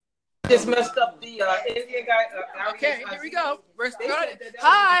just messed up the Indian guy. Okay, here we go. We're starting.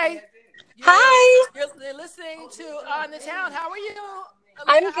 Hi. Hi. You're listening to On the Town. How are you?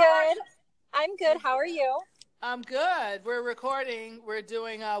 I'm Aaliyah, good. I'm good. How are you? I'm good. We're recording. We're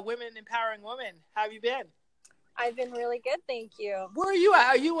doing Women Empowering Women. How have you been? I've been really good, thank you. Where are you at?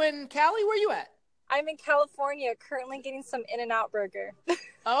 Are you in Cali? Where are you at? I'm in California, currently getting some In-N-Out burger.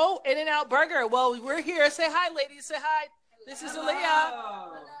 Oh, In-N-Out Burger. Well, we're here. Say hi, ladies. Say hi. This is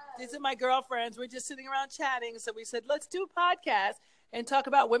Aaliyah. These are my girlfriends. We're just sitting around chatting. So we said, let's do a podcast and talk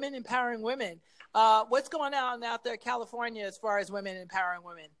about women empowering women. What's going on out there in California as far as women empowering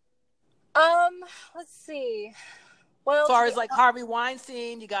women? Let's see. Well, As far as like Harvey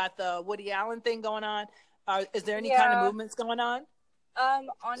Weinstein, you got the Woody Allen thing going on. Is there any kind of movements going on?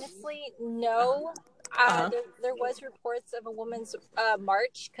 Honestly, no. There was reports of a women's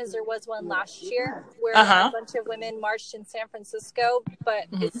march, because there was one last year where a bunch of women marched in San Francisco, but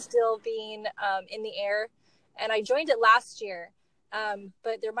it's still being in the air. And I joined it last year,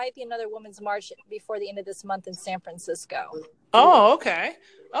 but there might be another women's march before the end of this month in San Francisco. Oh, okay.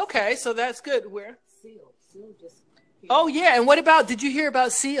 Okay, so that's good. Where? Seal just... Oh, yeah. And what about, did you hear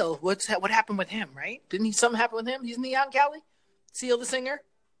about Seal? What happened with him, right? Didn't something happen with him? Isn't he out in Cali? Seal the singer?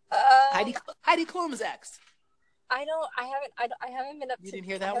 Heidi Klum's ex. I haven't been up to... You didn't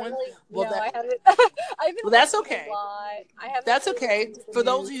hear that one? Really, well, no, I haven't. Well, that's okay. That's okay. For news.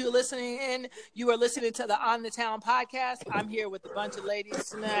 those of you listening in, you are listening to the On the Town podcast. I'm here with a bunch of ladies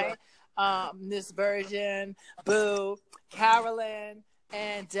tonight. Miss Virgin, Boo, Carolyn,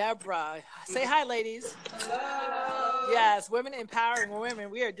 and Deborah. Say hi, ladies. Hello. Yes, women empowering women.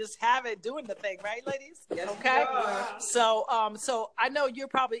 We are just doing the thing, right, ladies? Yes, okay. So I know you're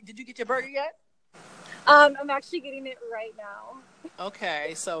probably. Did you get your burger yet? I'm actually getting it right now.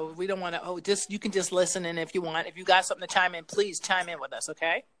 Okay, so we don't want to. You can just listen, and if you want, if you got something to chime in, please chime in with us.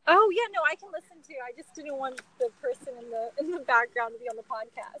 Okay. Oh yeah, no, I can listen to. I just didn't want the person in the background to be on the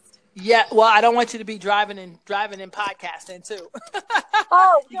podcast. Yeah, well, I don't want you to be driving and podcasting too.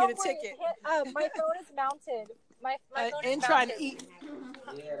 Oh, you get a ticket. My phone is mounted. My phone is and mounted. Trying to eat.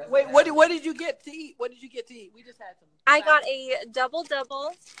 Wait, what did you get to eat? What did you get to eat? We just had some. I got a double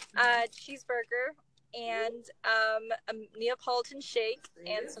cheeseburger and a Neapolitan shake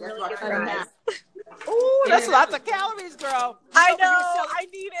and some really good fries. Ooh, that's lots of calories, girl. I know. I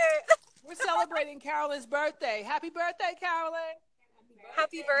need it. We're celebrating Carolyn's birthday. Happy birthday, Carolyn.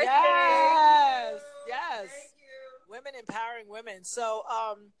 Happy birthday. Yes. Thank you. Women empowering women. So,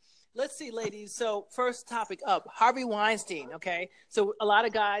 let's see, ladies. So, first topic up, Harvey Weinstein. Okay. So, a lot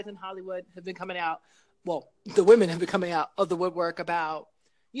of guys in Hollywood have been coming out. Well, the women have been coming out of the woodwork about,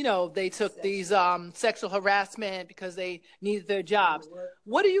 they took these sexual harassment because they needed their jobs.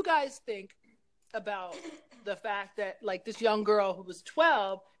 What do you guys think about the fact that, like, this young girl who was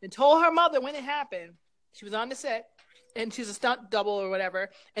 12 and told her mother when it happened, she was on the set, and she's a stunt double or whatever,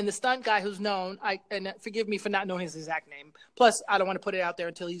 and the stunt guy who's known, and forgive me for not knowing his exact name, plus I don't want to put it out there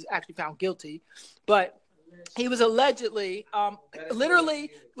until he's actually found guilty, but he was allegedly,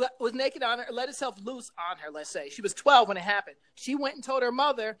 literally was naked on her, let himself loose on her, let's say. She was 12 when it happened. She went and told her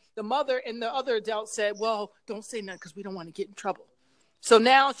mother. The mother and the other adult said, well, don't say nothing because we don't want to get in trouble. So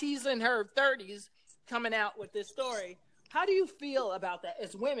now she's in her 30s coming out with this story. How do you feel about that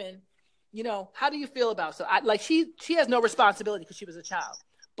as women? How do you feel about she has no responsibility because she was a child.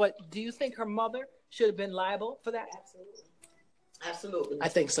 But do you think her mother should have been liable for that? Absolutely. I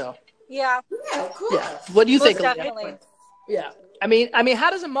think so. Yeah. Of course. Yeah. What do you think? Definitely. Yeah. I mean, how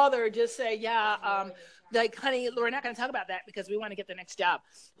does a mother just say, like, honey, we're not going to talk about that because we want to get the next job?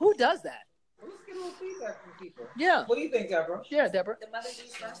 Who does that? Who's getting feedback from people? Yeah. What do you think, Deborah? Yeah, Deborah. The mother's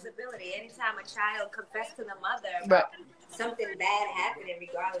responsibility. Anytime a child confesses to the mother right. something bad happening,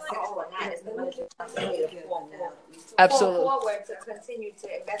 regardless of sexual or not, it's the mother's responsibility to Absolutely. forward to continue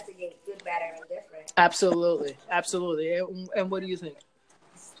to investigate good, bad, or indifferent. Absolutely. And what do you think?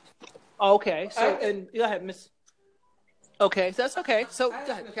 Okay. So, and go ahead, Miss. Okay, so that's okay. So,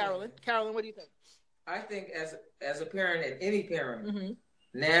 go ahead, Carolyn. Carolyn, what do you think? I think as a parent and any parent,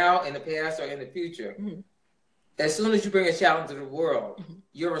 now, in the past, or in the future, as soon as you bring a child into the world,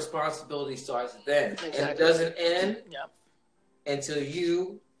 your responsibility starts then. Exactly. And it doesn't end until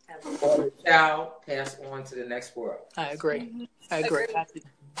you or the child pass on to the next world. I agree. I agree.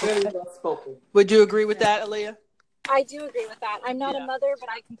 Very well spoken. Would you agree with that, Aaliyah? I do agree with that. I'm not a mother, but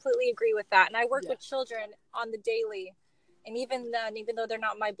I completely agree with that. And I work with children on the daily. And even then, even though they're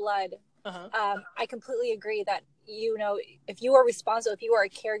not my blood, I completely agree that, if you are responsible, if you are a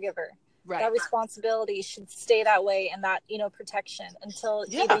caregiver, that responsibility should stay that way, and that, protection until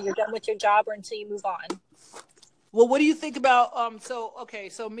either you're done with your job or until you move on. Well, what do you think about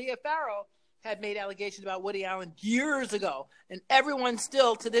so Mia Farrow had made allegations about Woody Allen years ago, and everyone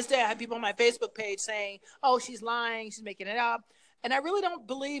still to this day, I have people on my Facebook page saying, "Oh, she's lying, she's making it up," and I really don't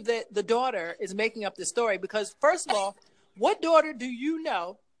believe that the daughter is making up this story because, first of all, what daughter do you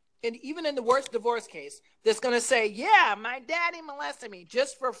know, and even in the worst divorce case, that's going to say, "Yeah, my daddy molested me"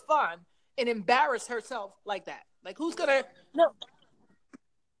 just for fun and embarrass herself like that? Like, who's gonna? No.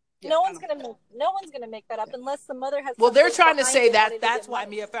 Yeah, no one's gonna make that up unless the mother has. Well, they're trying to say that that's why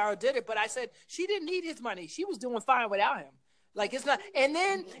Mia Farrow did it, but I said she didn't need his money. She was doing fine without him. Like, it's not. And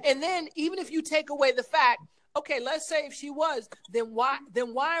then even if you take away the fact, okay, let's say if she was, then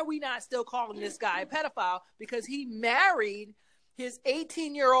why are we not still calling this guy a pedophile? Because he married his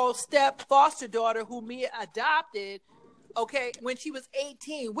 18-year-old step foster daughter who Mia adopted. Okay, when she was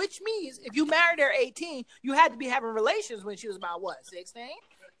 18, which means if you married her 18, you had to be having relations when she was about what, 16?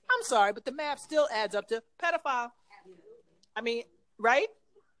 I'm sorry, but the math still adds up to pedophile. I mean, right?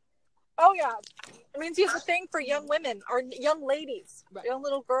 Oh, yeah. I mean, she's a thing for young women or young ladies, right. Young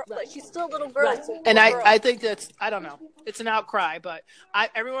little girl. Right. Like, she's still a little girl. Right. So and I think that's, I don't know. It's an outcry, but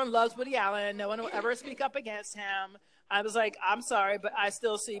everyone loves Woody Allen. No one will ever speak up against him. I was like, I'm sorry, but I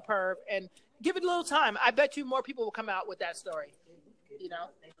still see perv. And give it a little time. I bet you more people will come out with that story. You know?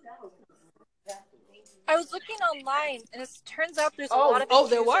 I was looking online, and it turns out there's a lot of accusers.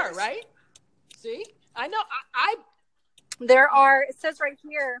 There were, right? See? I know. There are, it says right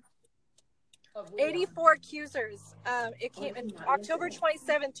here, 84 accusers. It came in October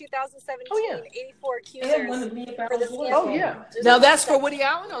 27, 2017, 84 accusers for the scandal. Oh, yeah. Now, that's for Woody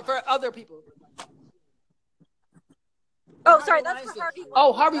Allen or for other people? Oh, sorry, that's for Harvey Weinstein.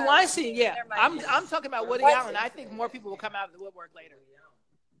 Oh, Harvey Weinstein, yeah. I'm talking about Woody Allen. I think more people will come out of the woodwork later.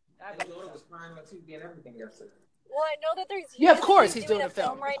 My daughter was crying on TV and everything yesterday. Well, I know that there's. Yeah, of course he's doing a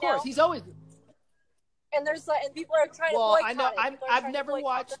film right now. Of course, he's always. And there's and people are trying to boycott. Well, I know I've never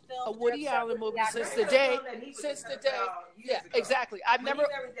watched a Woody Allen movie since the day. Yeah, exactly. I've never.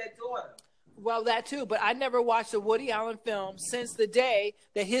 Well, that too, but I never watched a Woody Allen film since the day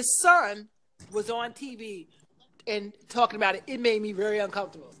that his son was on TV and talking about it. It made me very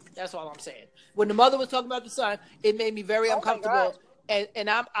uncomfortable. That's all I'm saying. When the mother was talking about the son, it made me very uncomfortable. And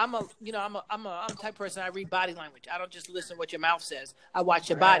I'm a type of person. I read body language. I don't just listen to what your mouth says. I watch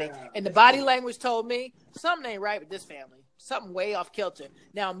your body. And the body language told me something ain't right with this family. Something way off kilter.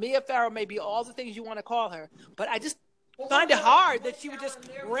 Now, Mia Farrow may be all the things you want to call her, but I just find it hard that she would just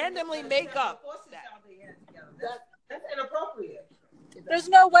randomly make up that. That's inappropriate. There's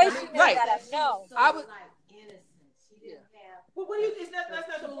no way she made that up. No. I would. Well, what do you think? That's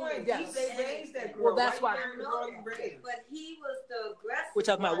not the point. Yes. They raised that girl. Well, that's why. But he was the aggressor. We're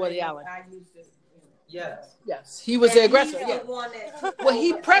talking about Woody Allen. Yes. Yes. He was the aggressor. Yeah. The one that well,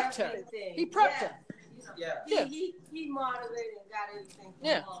 he prepped her. He prepped her. Yeah. He moderated and got everything.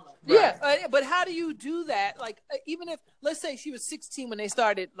 Yeah. Yeah. But how do you do that? Like, even if, let's say she was 16 when they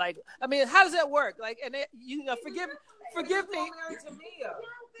started, like, I mean, how does that work? Like, and forgive me.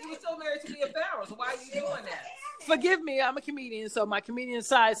 He was so married to Mia Farrow. So why are you doing that? Forgive me, I'm a comedian, so my comedian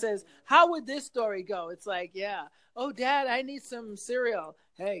side says, how would this story go? It's like, yeah, oh, Dad, I need some cereal.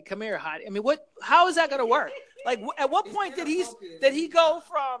 Hey, come here, hottie. I mean, how is that going to work? Like, at what point did he go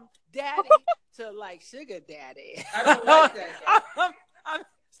from daddy to, like, sugar daddy? I don't like that.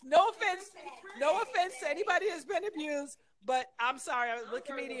 No offense to anybody that's been abused, but I'm sorry, I was a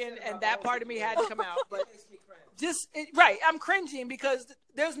comedian, and that part of me had to come out. But I'm cringing because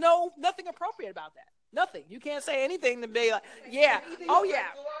there's nothing appropriate about that. Nothing. You can't say anything to be like, yeah, oh yeah.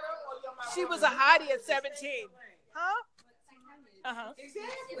 She was a hottie at 17. Huh? Uh-huh.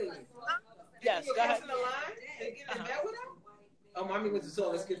 Exactly. Yes, go ahead. Oh, mommy went to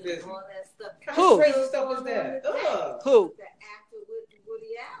store. Let's get busy. Who? What crazy stuff was that? Who? The actor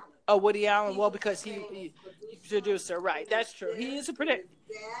Woody Allen. Oh, Woody Allen. Well, because he produced her. Right. That's true. He is a producer.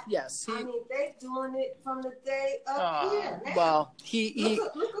 Yes. I mean, they doing it from the day up here. Well,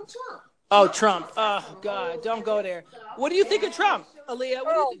 Look at Trump. Oh, Trump. Oh, God. Don't go there. What do you think of Trump, Aaliyah?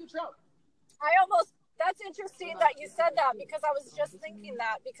 What do you think of Trump? That's interesting that you said that because I was just thinking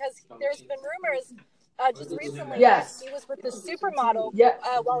that because there's been rumors just recently that he was with the supermodel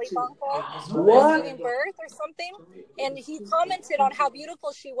while Ivanka was giving birth or something. And he commented on how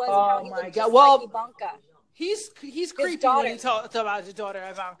beautiful she was and how he looked just like Ivanka. He's creepy when he talked about his daughter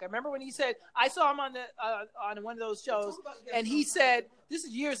Ivanka. Remember when he said, I saw him on one of those shows, and he said, this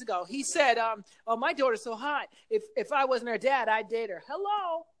is years ago, he said, oh, my daughter's so hot. If I wasn't her dad, I'd date her.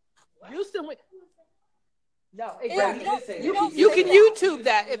 Hello. Houston. No, exactly. You can YouTube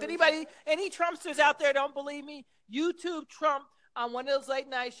that. If any Trumpsters out there don't believe me, YouTube Trump on one of those late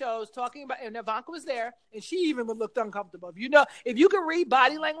night shows talking about, and Ivanka was there, and she even looked uncomfortable. If you can read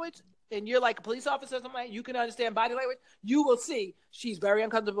body language and you're like a police officer or something like that, you can understand body language, you will see she's very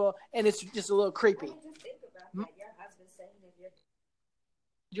uncomfortable and it's just a little creepy.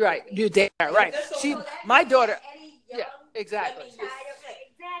 You're right. You're there, right. My daughter, yeah, exactly.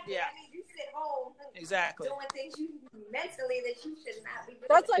 Yeah. You sit home exactly. doing things mentally that you should not be doing.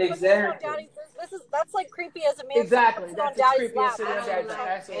 That's like exactly. Daddy, that's like creepy as a man. Exactly. That's creepy as a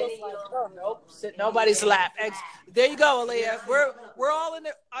man. Nope. Sit nobody's lap. There you go, Aaliyah. We're all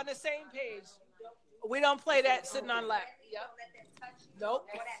on the same page. We don't play that sitting on lap. Yep. Nope.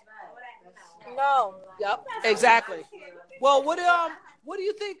 No. Yep. Exactly. Well, what do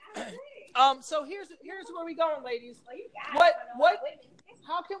you think? So here's where we going, ladies.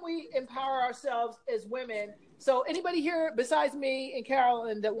 How can we empower ourselves as women? So anybody here besides me and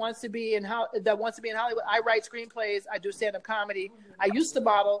Carolyn that wants to be in Hollywood? I write screenplays. I do stand-up comedy. I used to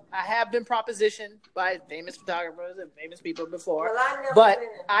model. I have been propositioned by famous photographers and famous people before, but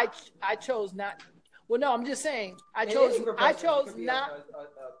I chose not. Well, no, I'm just saying I chose not.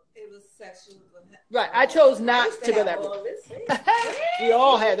 It was sexual. Right, I chose not to go that route. We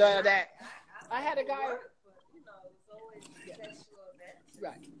all had that. I had a guy.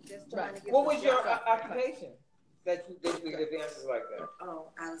 Right. What was your occupation that you did dances like that?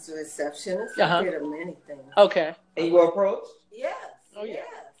 Oh, I was a receptionist. I did many things. Okay. And you were approached? Yes. Oh yeah.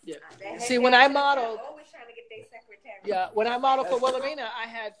 Yes. Yeah. See, when I modeled, Always trying to get their secretary. yeah, when I modeled for Wilhelmina, I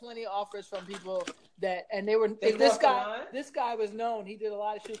had plenty of offers from people and they were. This guy was known. He did a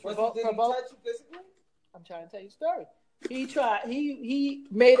lot of shoots for both. Did he touch you physically? I'm trying to tell you a story. He tried. He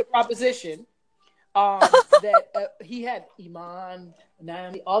made a proposition. That he had Iman,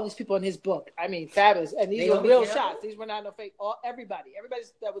 Naomi, all these people in his book. I mean, fabulous. And these were real shots. These were not no fake. Everybody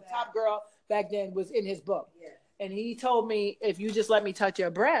that was top girl back then was in his book. Yeah. And he told me, if you just let me touch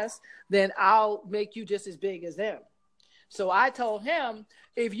your breast, then I'll make you just as big as them. So I told him,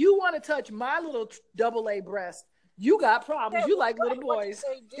 if you want to touch my little AA breast, you got problems. You like little boys.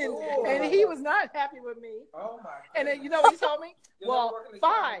 And he was not happy with me. Oh my God. And then you know what he told me? Well,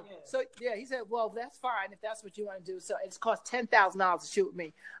 fine. So yeah, he said, well, that's fine if that's what you want to do. So it's cost $10,000 to shoot with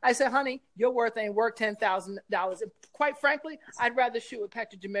me. I said, honey, your worth ain't worth $10,000. And quite frankly, I'd rather shoot with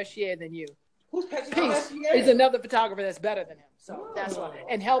Patrick Demessier than you. Who's Patrick Demessier? He's another photographer that's better than him. So that's why.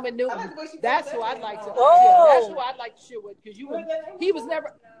 And Helmut Newton. That's who I'd like to. That's who I'd like to shoot with because he was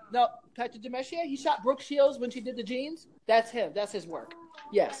never. No, Patrick Demessier. He shot Brooke Shields when she did the jeans. That's him. That's his work.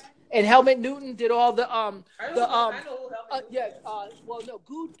 Yes. And Helmut Newton did all the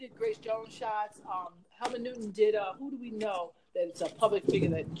Good did Grace Jones shots. Helmut Newton did who do we know that it's a public figure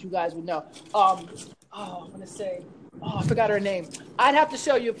that you guys would know? I'm gonna say, I forgot her name. I'd have to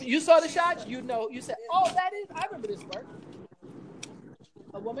show you. If you saw the shots, you'd know. You said, I remember this work.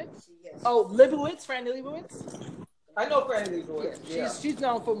 A woman? Yes. Oh, Leibowitz, Franny Leibowitz. I know Franny Leibowitz. Yeah. She's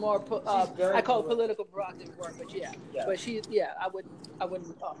known for more. I call it political provocative work, but yeah. But I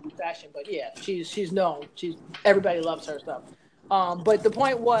wouldn't fashion, but yeah, she's known. Everybody loves her stuff. But the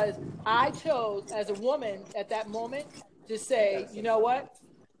point was, I chose as a woman at that moment to say, you know what?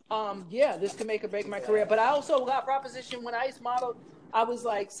 This can make or break my career. But I also got proposition when I used to model. I was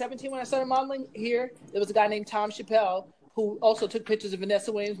like 17 when I started modeling here. There was a guy named Tom Chappelle who also took pictures of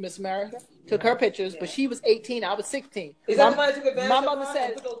Vanessa Williams, Miss America. Took her pictures, but she was 18. I was 16. Is that the one that took advantage my mother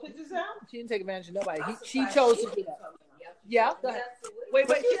said, put those pictures out? She didn't take advantage of nobody. She chose to do that. Yeah, go ahead. Wait,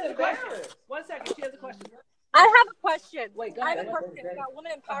 she has a question. 1 second, she has a question. I have a question. Wait, go I ahead. have a question about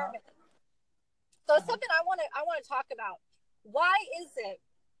women empowerment. So it's something I want to talk about. Why is it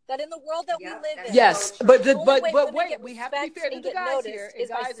that in the world that we live in, yes, but wait, we have to be fair to the guys here. And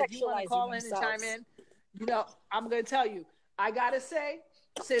guys, if you want to call in and chime in, I'm going to tell you. I got to say,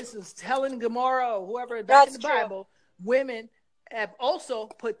 since it's Helen Gomorrah or whoever back in the Bible, women have also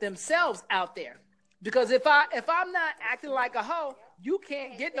put themselves out there. Because if I'm not acting like a hoe, you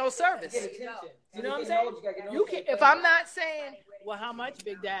can't get no service. You know what I'm saying? You can if I'm not saying, well, how much,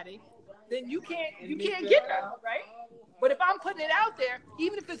 Big Daddy, then you can't get that, right? But if I'm putting it out there,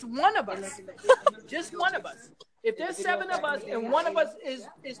 even if it's one of us, just one of us. If there's 7 of us and one of us is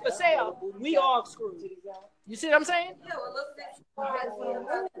for sale, we all screwed. You see what I'm saying? Yeah, well, look at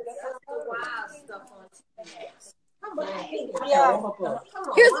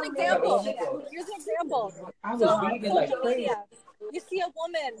Here's an example. Social media. You see a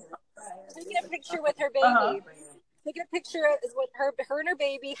woman taking a picture with her baby. Taking a picture is with her and her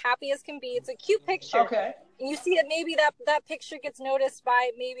baby, happy as can be. It's a cute picture. Okay. And you see that maybe that picture gets noticed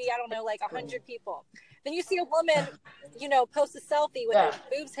by maybe, I don't know, like 100 people. Then you see a woman, post a selfie with her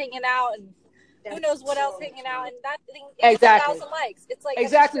boobs hanging out and who knows what else hanging out, and that thing exactly 1,000 likes. It's like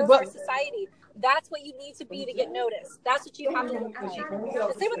exactly, but our society. That's what you need to be to get noticed. That's what you have to look like.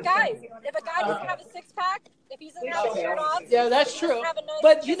 The same with guys. If a guy doesn't have a six pack, if he's in there with his shirt off, yeah, that's true.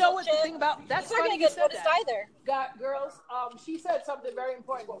 But you know what the thing about that's not going to get noticed either. Girls, she said something very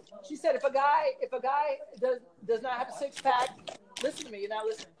important. She said if a guy does not have a six pack, listen to me. You're not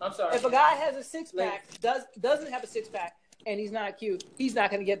listening. I'm sorry. If a guy has a six pack, doesn't have a six pack, and he's not cute, he's not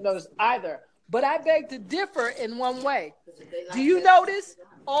going to get noticed either. But I beg to differ in one way. Do you notice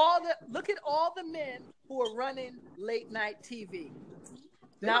look at all the men who are running late night TV?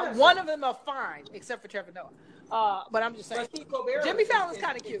 Not one of them are fine, except for Trevor Noah. But I'm just saying, Jimmy Fallon's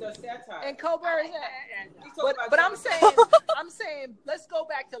kind of cute, and Colbert. But I'm saying, let's go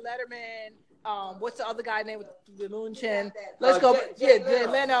back to Letterman. What's the other guy named with the moon chin? Let's go. Jay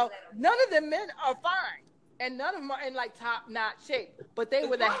Leno. None of them men are fine, and none of them are in like top notch shape. But they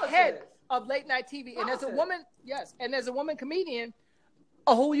were the head of late night TV. And as a woman, and as a woman comedian,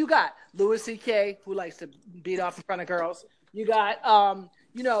 who you got? Louis C.K., who likes to beat off in front of girls. You got,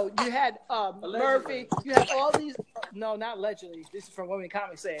 you had Murphy. You had all these. No, not allegedly. This is from Women in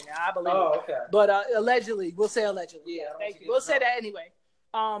Comics saying that. I believe it. Okay. But allegedly, we'll say allegedly. Yeah. Thank you. We'll say that anyway.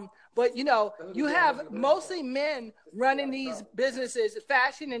 But you have mostly men running these businesses, the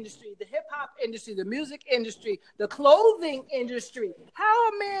fashion industry, the hip hop industry, the music industry, the clothing industry. How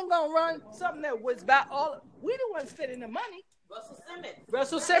a man gonna run something that was about all? We the ones spending the money.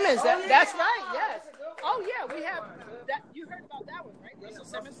 Russell Simmons. That's right. Yes. Oh yeah, we have that. You heard about that one, right? Russell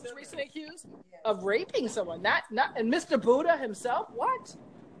Simmons was recently accused of raping someone. Not and Mr. Buddha himself. What?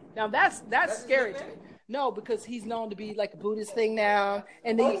 Now that's scary to me. No, because he's known to be like a Buddhist thing now,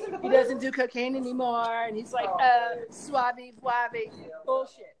 and he doesn't do cocaine anymore, and he's like suave.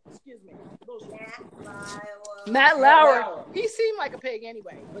 Bullshit. Excuse me. Bullshit. Matt Lauer. He seemed like a pig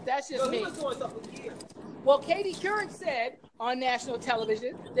anyway, but that's just me. Well, Katie Couric said on national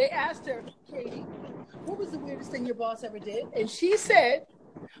television, they asked her, Katie, what was the weirdest thing your boss ever did? And she said,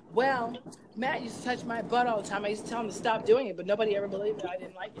 well, Matt used to touch my butt all the time. I used to tell him to stop doing it, but nobody ever believed that I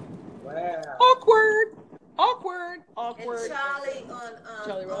didn't like it. Wow. Awkward. And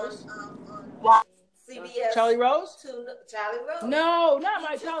Charlie Rose? on CBS. Charlie Rose? Charlie Rose. No, not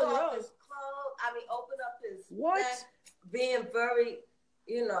my Charlie Rose. Open up his what? neck, being very,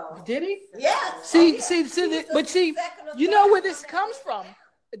 Did he? Yes. See, you know where this comes from.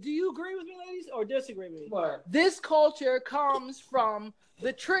 Do you agree with me, ladies, or disagree with me? What? This culture comes from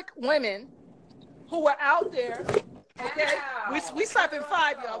the trick women who are out there. Okay, we slapping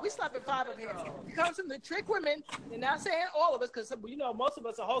five, y'all. We slapping five up here. It comes from the trick women, and not saying all of us, because most of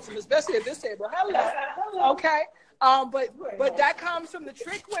us are wholesome, especially at this table. Hello. Okay. But that comes from the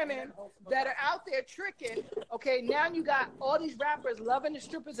trick women that are out there tricking. Okay, now you got all these rappers loving the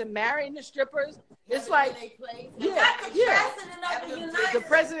strippers and marrying the strippers. It's like, the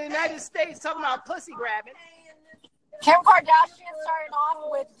president of the United States talking about pussy grabbing. Kim Kardashian started off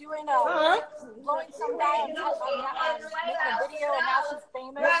with doing blowing some guy making a video, and now she's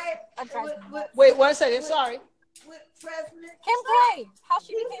famous. Wait 1 second, sorry. Kim K, how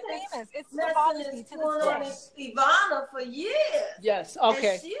she became famous. It still bothers me to this day. Ivana for years. Yes,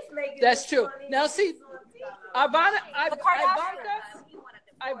 okay. That's true. Now see, Ivanka,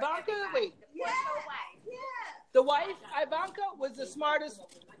 wait. Yeah. The wife, Ivanka, was the smartest.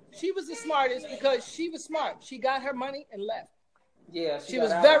 She was the smartest because she was smart. She got her money and left. Yeah, she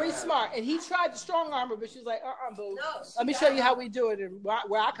was very smart, and he tried to strong arm her, but she's like, boo. Let me show you how we do it and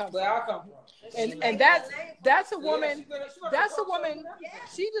where I come from. And that's a woman. That's a woman.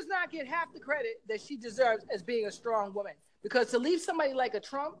 She does not get half the credit that she deserves as being a strong woman, because to leave somebody like a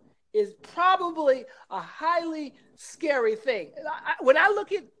Trump is probably a highly scary thing. When I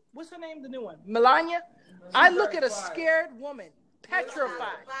look at what's her name, the new one, Melania, I look at a scared woman.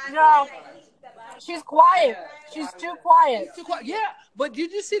 Petrified. No, she's quiet. She's too quiet. Yeah, but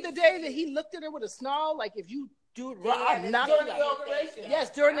did you see the day that he looked at her with a snarl? Like, if you do it wrong, I'm not going to.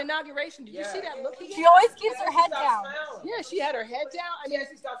 Yes, during the inauguration. Did you see that look? She always keeps her head down. Yeah, she had her head down. I mean,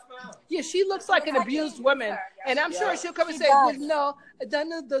 yeah, she looks like an abused woman, and I'm sure she'll come and say, well, "No,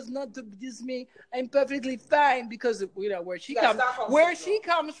 Donna does not abuse me. I'm perfectly fine," because where she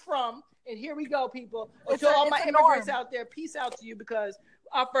comes from. And here we go, people. To all my immigrants out there, peace out to you, because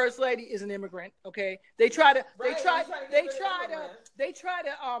our first lady is an immigrant. Okay, they try to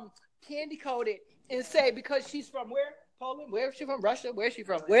candy coat it and say because she's from where? Poland? Where is she from? Russia? Where is she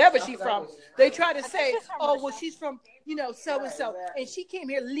from? Wherever she's from, they try to say, she's from so and so, and she came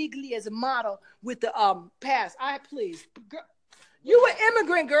here legally as a model with the pass. Please, girl, you an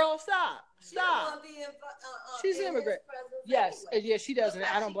immigrant, girl. Stop. She's an immigrant. Yes, she doesn't.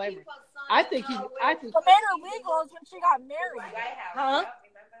 I don't blame her. I think he. I think. What made her legal is when she got married. Huh?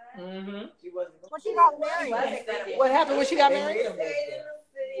 Mm-hmm. When she got married. What happened when she got married?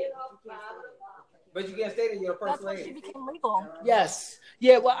 But you can't stay there. You're a first That's when lady. she became legal. Yes.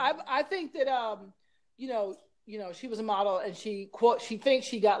 Yeah. Well, I think that you know, she was a model, and she thinks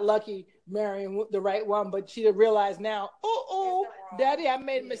she got lucky marrying the right one, but she realized now, Daddy, I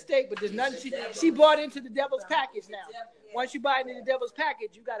made a mistake. But there's nothing. She bought into the devil's package now. Once you buy into the devil's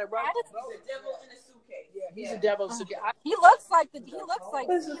package, you got to run. Yeah, he's a devil's suitcase. He looks like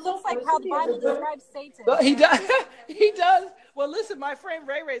how the Bible describes Satan. But he does. He does. Well, listen, my friend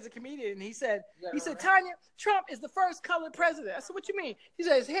Ray Ray is a comedian, and he said, Tanya, Trump is the first colored president. I said, what you mean? He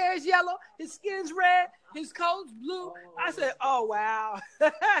said, his hair is yellow, his skin's red, his coat's blue. I said, oh, wow.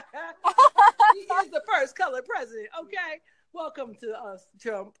 He is the first colored president. Okay. Welcome to us,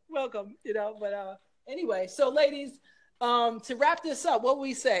 Trump. Welcome, but anyway, so ladies, to wrap this up, what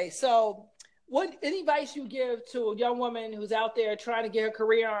we say? So any advice you give to a young woman who's out there trying to get her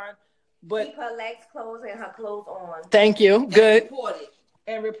career on, but keep her legs closed and her clothes on. Thank you. Good.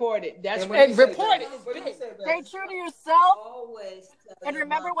 And report it. That's and report it. Stay true to yourself. Always. And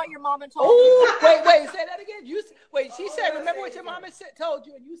remember what your mama told you. Wait, say that again. She said, remember what your mama told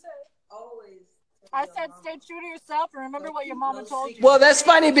you, and you said? Always. I said, stay true to yourself and remember what your mama told you. Well, that's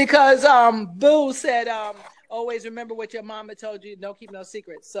funny because Boo said, always remember what your mama told you. Don't keep no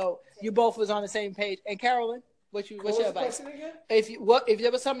secrets. So you both was on the same page. And Carolyn, what's your advice? If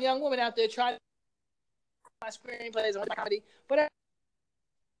there was some young woman out there trying to my screenplays or comedy, but I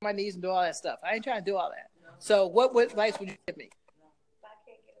my knees and do all that stuff. I ain't trying to do all that. So what advice would you give me?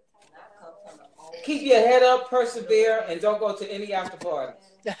 Keep your head up, persevere, and don't go to any after parties.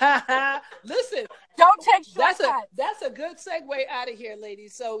 Listen, don't take shortcuts. That's a good segue out of here,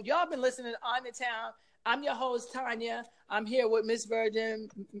 ladies. So y'all been listening On the Town. I'm your host, Tanya. I'm here with Miss Virgin,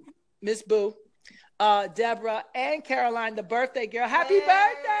 Miss Boo, Deborah, and Caroline, the birthday girl. Happy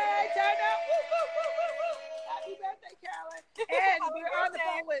birthday, Turner! Happy birthday, Caroline. And we're on the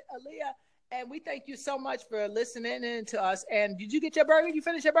phone with Aaliyah, and we thank you so much for listening in to us. And did you get your burger? You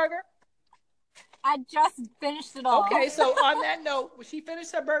finished your burger? I just finished it all. Okay, so on that note, she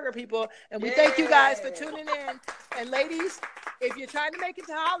finished her burger, people, and we thank you guys for tuning in. And ladies, if you're trying to make it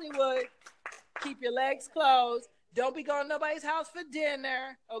to Hollywood, keep your legs closed. Don't be going to nobody's house for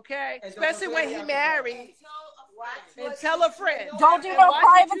dinner, okay? Especially when he married. And tell a friend. Don't do no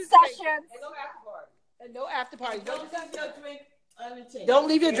private sessions. And no after parties. Don't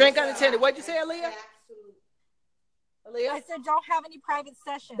leave your drink unattended. What'd you say, Aaliyah? I said don't have any private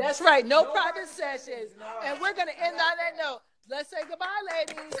sessions. That's right. No private sessions. And we're going to end on that note. Let's say goodbye,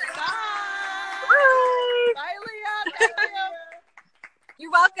 ladies. Bye. Bye, Aaliyah. Thank you.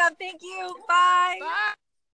 You're welcome. Thank you. Bye. Bye.